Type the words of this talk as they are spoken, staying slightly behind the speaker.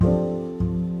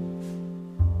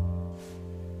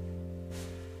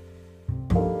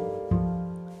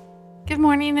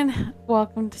morning and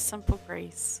welcome to Simple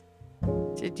Grace.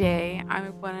 Today I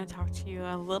want to talk to you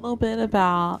a little bit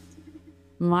about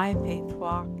my faith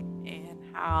walk and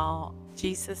how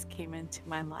Jesus came into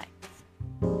my life.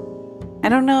 I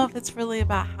don't know if it's really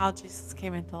about how Jesus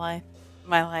came into my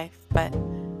life, but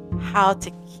how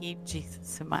to keep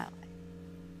Jesus in my life.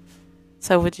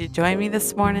 So would you join me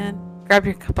this morning? Grab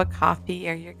your cup of coffee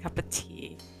or your cup of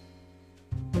tea,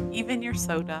 even your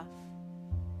soda,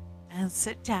 and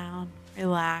sit down,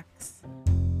 relax,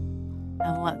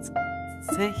 and let's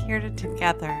sit here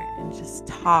together and just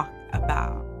talk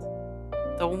about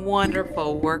the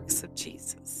wonderful works of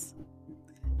Jesus.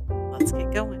 Let's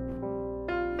get going.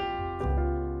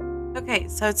 Okay,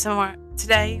 so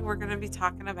today we're going to be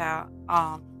talking about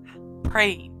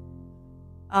praying.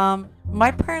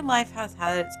 My prayer life has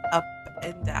had its up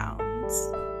and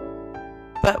downs,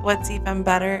 but what's even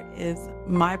better is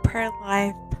my prayer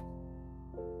life,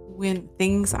 when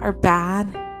things are bad,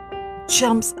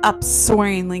 jumps up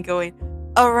soaringly going,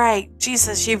 all right,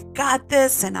 Jesus, you've got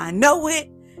this and I know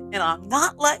it and I'm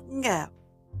not letting go.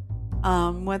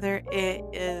 Whether it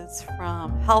is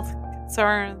from health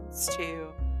concerns to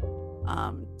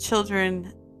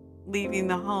children leaving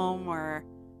the home, or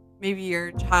maybe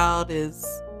your child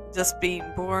is just being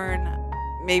born.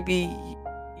 Maybe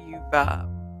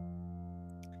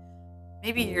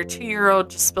maybe your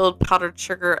 2-year-old just spilled powdered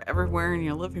sugar everywhere in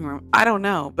your living room. I don't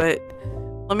know, but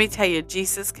let me tell you,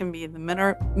 Jesus can be in the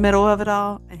middle of it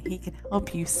all, and he can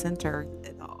help you center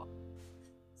it all.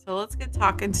 So let's get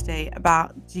talking today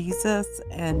about Jesus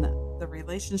and the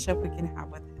relationship we can have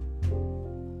with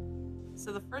him.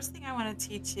 So the first thing I want to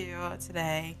teach you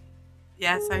today,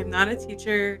 yes, I'm not a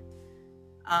teacher,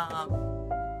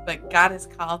 but God has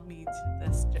called me to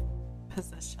this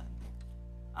position.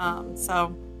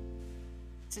 So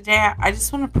today I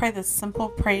just want to pray this simple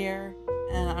prayer,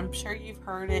 and I'm sure you've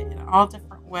heard it in all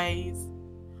different ways.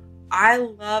 I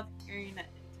love hearing it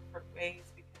in different ways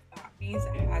because that means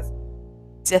it has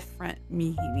different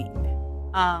meaning.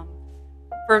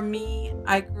 For me,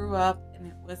 I grew up and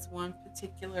it was one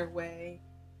particular way,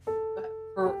 but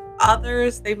for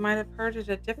others, they might have heard it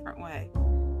a different way.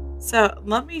 So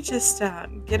let me just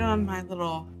get on my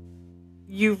little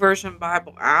YouVersion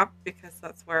Bible app, because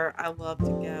that's where I love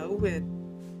to go when,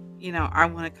 I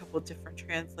want a couple different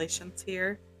translations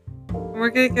here. And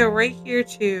we're going to go right here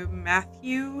to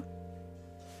Matthew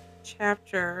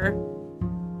chapter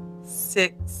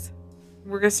 6.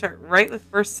 We're going to start right with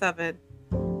verse 7.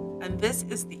 And this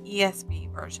is the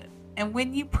ESV version. And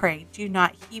when you pray, do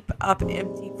not heap up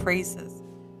empty phrases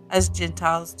as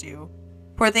Gentiles do,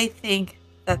 for they think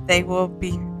that they will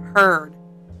be heard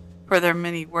for their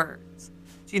many words.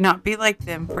 Do not be like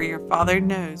them, for your Father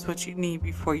knows what you need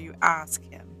before you ask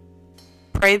him.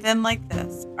 Pray then like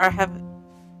this: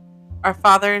 Our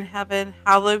Father in heaven,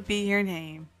 hallowed be your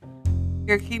name.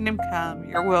 Your kingdom come,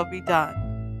 your will be done,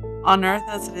 on earth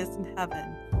as it is in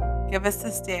heaven. Give us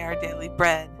this day our daily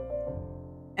bread,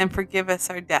 and forgive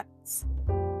us our debts,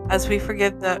 as we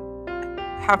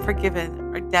have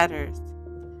forgiven our debtors.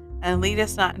 And lead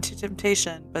us not into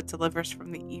temptation, but deliver us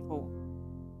from the evil.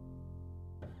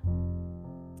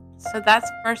 So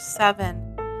that's verse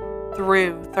 7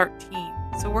 through 13.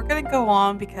 So we're going to go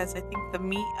on, because I think the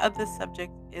meat of the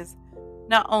subject is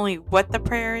not only what the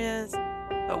prayer is,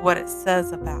 but what it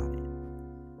says about it.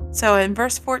 So in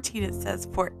verse 14 it says,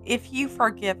 for if you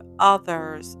forgive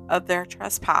others of their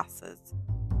trespasses,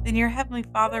 then your heavenly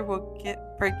Father will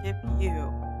forgive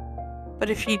you. But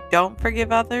if you don't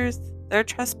forgive others their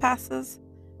trespasses,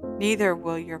 neither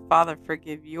will your Father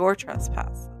forgive your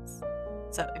trespasses.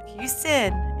 So if you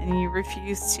sin and you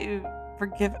refuse to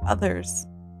forgive others,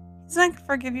 he's not going to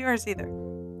forgive yours either.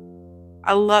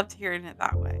 I loved hearing it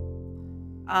that way.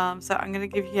 So I'm going to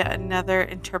give you another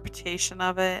interpretation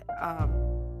of it.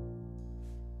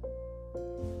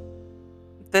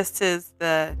 This is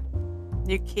the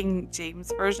New King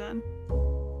James Version.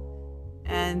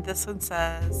 And this one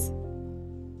says,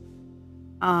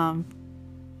 let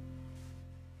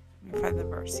me find the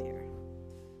verse here.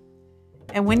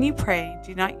 And when you pray,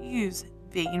 do not use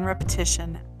vain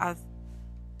repetition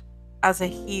as a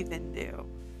heathen do,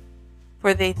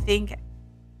 for they think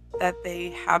that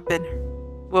they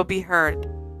will be heard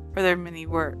for their many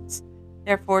words.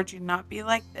 Therefore, do not be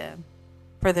like them,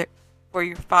 for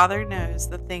your Father knows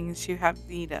the things you have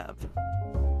need of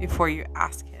before you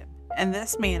ask him. In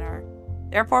this manner,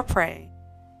 therefore pray: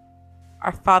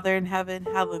 Our Father in heaven,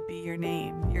 hallowed be your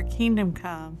name. Your kingdom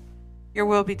come, your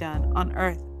will be done on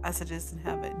earth as it is in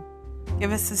heaven.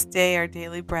 Give us this day our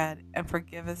daily bread, and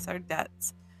forgive us our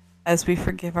debts as we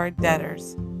forgive our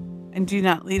debtors. And do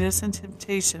not lead us into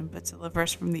temptation, but deliver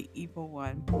us from the evil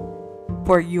one.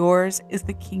 For yours is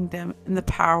the kingdom and the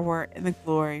power and the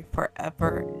glory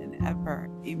forever and ever.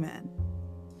 Amen.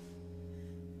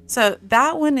 So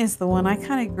that one is the one I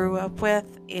kind of grew up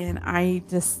with, and I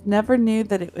just never knew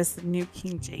that it was the New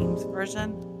King James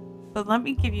Version. But let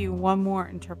me give you one more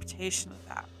interpretation of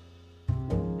that.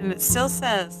 And it still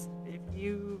says, if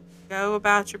you go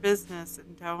about your business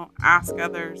and don't ask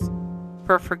others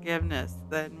for forgiveness,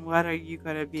 then what are you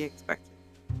going to be expected?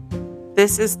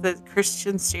 This is the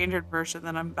Christian Standard Version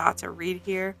that I'm about to read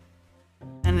here.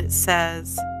 And it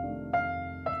says,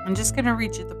 I'm just going to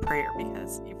read you the prayer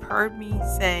because you've heard me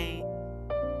say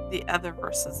the other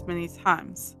verses many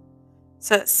times.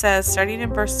 So it says, starting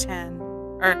in verse 10,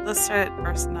 or let's start at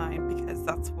verse 9 because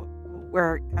that's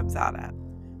where it comes out at.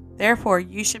 Therefore,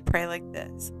 you should pray like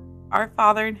this. Our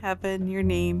Father in heaven, your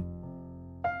name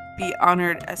be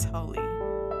honored as holy.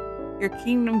 Your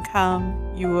kingdom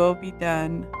come, your will be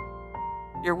done,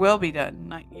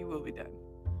 not you will be done,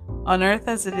 on earth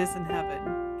as it is in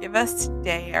heaven. Give us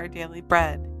today our daily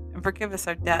bread, and forgive us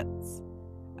our debts,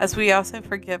 as we also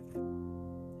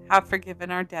have forgiven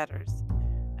our debtors.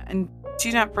 And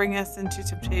do not bring us into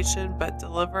temptation, but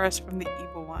deliver us from the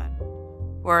evil one.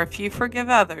 For if you forgive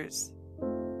others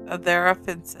of their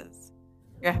offenses,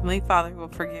 your heavenly Father will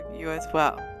forgive you as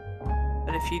well.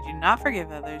 But if you do not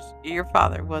forgive others, your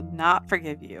Father will not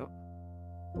forgive you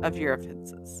of your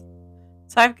offenses.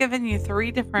 So I've given you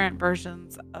 3 different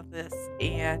versions of this,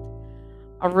 and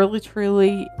I really,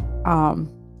 truly,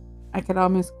 I could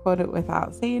almost quote it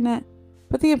without saying it.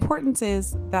 But the importance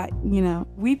is that,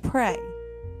 we pray.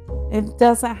 It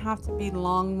doesn't have to be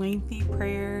long, lengthy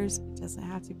prayers. It doesn't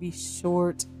have to be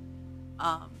short,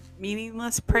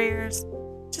 meaningless prayers.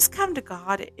 Just come to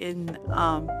God and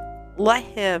let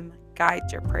Him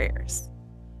guide your prayers.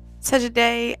 So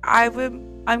today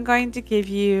I'm going to give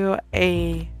you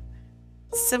a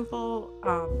simple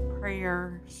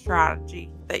prayer strategy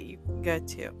that you can go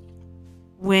to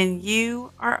when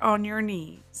you are on your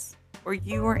knees or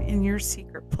you are in your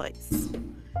secret place.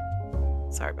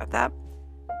 Sorry about that.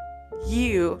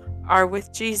 You are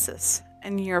with Jesus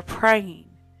and you're praying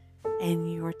and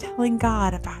you are telling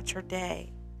God about your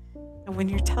day. And when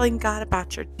you're telling God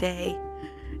about your day,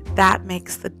 that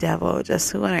makes the devil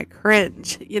just want to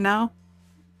cringe,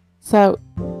 So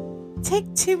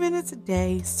take 2 minutes a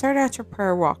day, start out your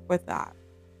prayer walk with that.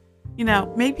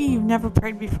 Maybe you've never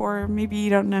prayed before, maybe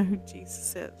you don't know who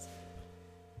Jesus is.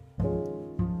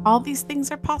 All these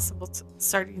things are possible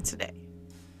starting today.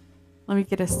 Let me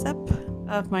get a sip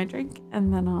of my drink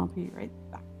and then I'll be right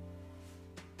back.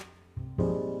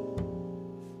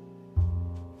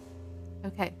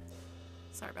 Okay,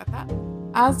 sorry about that.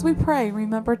 As we pray,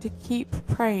 remember to keep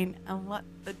praying and let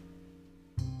the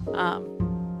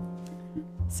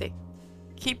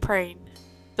keep praying.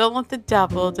 Don't let the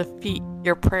devil defeat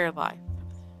your prayer life.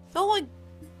 Don't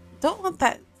let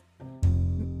that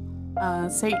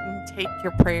Satan take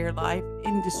your prayer life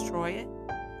and destroy it.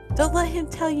 Don't let him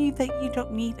tell you that you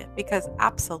don't need it, because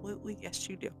absolutely yes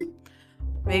you do.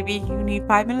 Maybe you need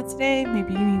 5 minutes a day,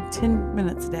 maybe you need 10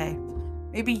 minutes a day.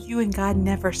 Maybe you and God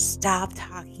never stop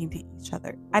talking to each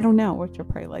other. I don't know what your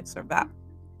prayer lives are about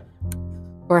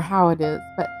or how it is,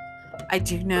 but I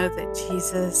do know that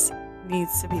Jesus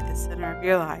needs to be the center of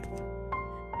your life.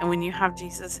 And when you have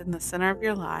Jesus in the center of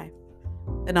your life,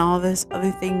 then all those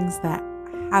other things that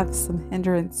have some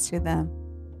hindrance to them,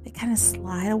 they kind of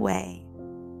slide away.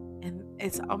 And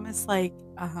it's almost like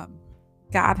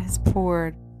God has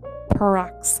poured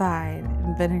peroxide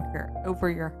and vinegar over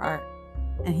your heart,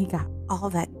 and He got all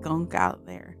that gunk out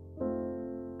there.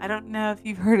 I don't know if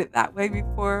you've heard it that way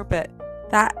before, but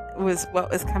that was what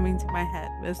was coming to my head.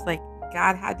 It was like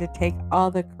God had to take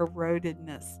all the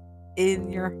corrodedness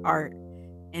in your heart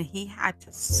and He had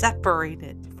to separate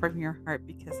it from your heart,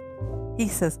 because He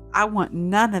says, I want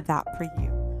none of that for you.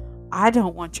 I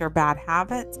don't want your bad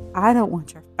habits. I don't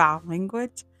want your foul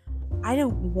language. I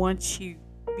don't want you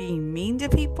being mean to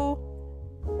people.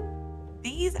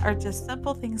 These are just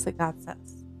simple things that God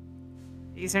says.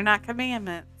 These are not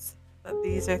commandments, but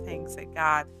these are things that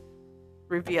God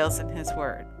reveals in His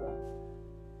Word.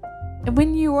 And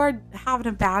when you are having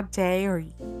a bad day or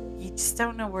you just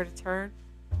don't know where to turn,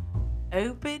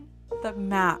 open the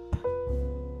map.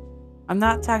 I'm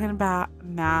not talking about a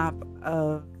map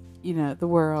of, the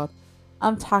world.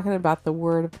 I'm talking about the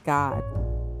Word of God.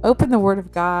 Open the Word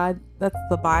of God. That's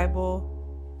the Bible.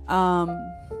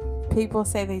 People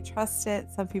say they trust it.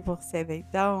 Some people say they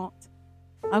don't.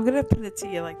 I'm going to put it to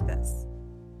you like this.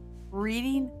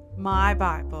 Reading my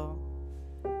Bible,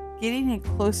 getting a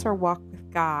closer walk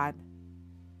with God,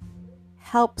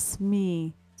 helps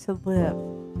me to live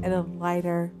in a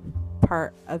lighter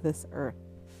part of this earth.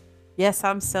 Yes,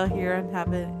 I'm still here in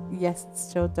heaven. Yes, it's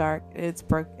still dark and it's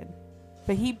broken.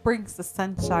 But He brings the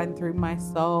sunshine through my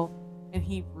soul and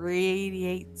He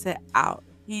radiates it out.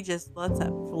 He just lets it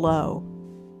flow.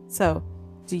 So,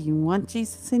 do you want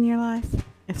Jesus in your life?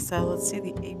 If so, let's do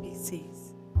the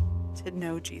ABCs to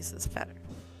know Jesus better.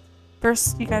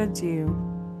 First, you got to do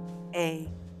A,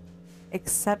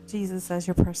 accept Jesus as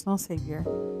your personal Savior.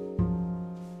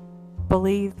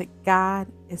 Believe that God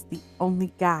is the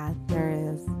only God there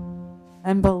is.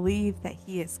 And believe that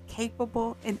He is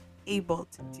capable and able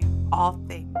to do all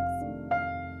things.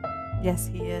 Yes,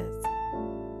 He is.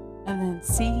 And then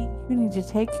C, you need to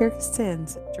take your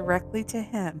sins directly to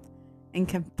Him and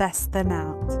confess them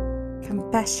out.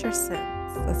 Confess your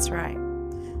sins. That's right.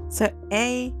 So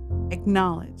A,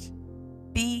 acknowledge.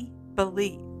 B,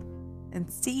 believe.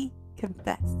 And C,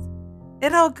 confess.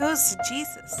 It all goes to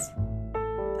Jesus.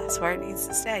 That's where it needs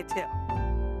to stay too.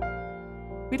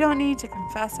 We don't need to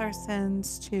confess our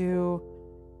sins to,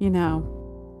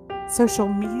 social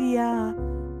media.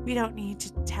 We don't need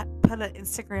to put an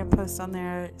Instagram post on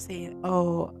there saying,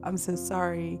 "Oh, I'm so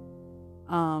sorry.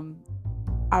 I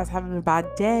was having a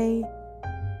bad day."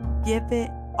 Give it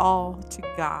all to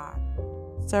God.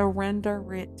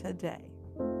 Surrender it today.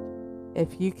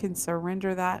 If you can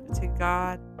surrender that to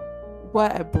God,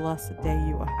 what a blessed day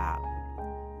you will have.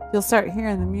 You'll start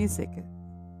hearing the music.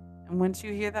 And once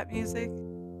you hear that music,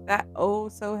 that oh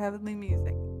so heavenly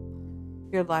music,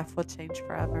 your life will change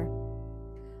forever.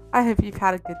 I hope you've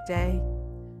had a good day.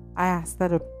 I ask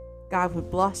that God would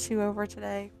bless you over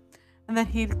today and that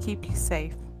He'd keep you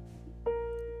safe.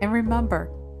 And remember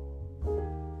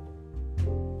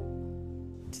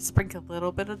to sprinkle a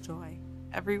little bit of joy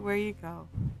everywhere you go,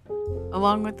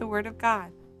 along with the Word of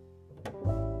God.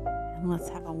 And let's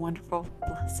have a wonderful,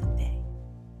 blessed day.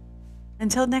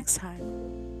 Until next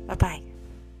time, bye-bye.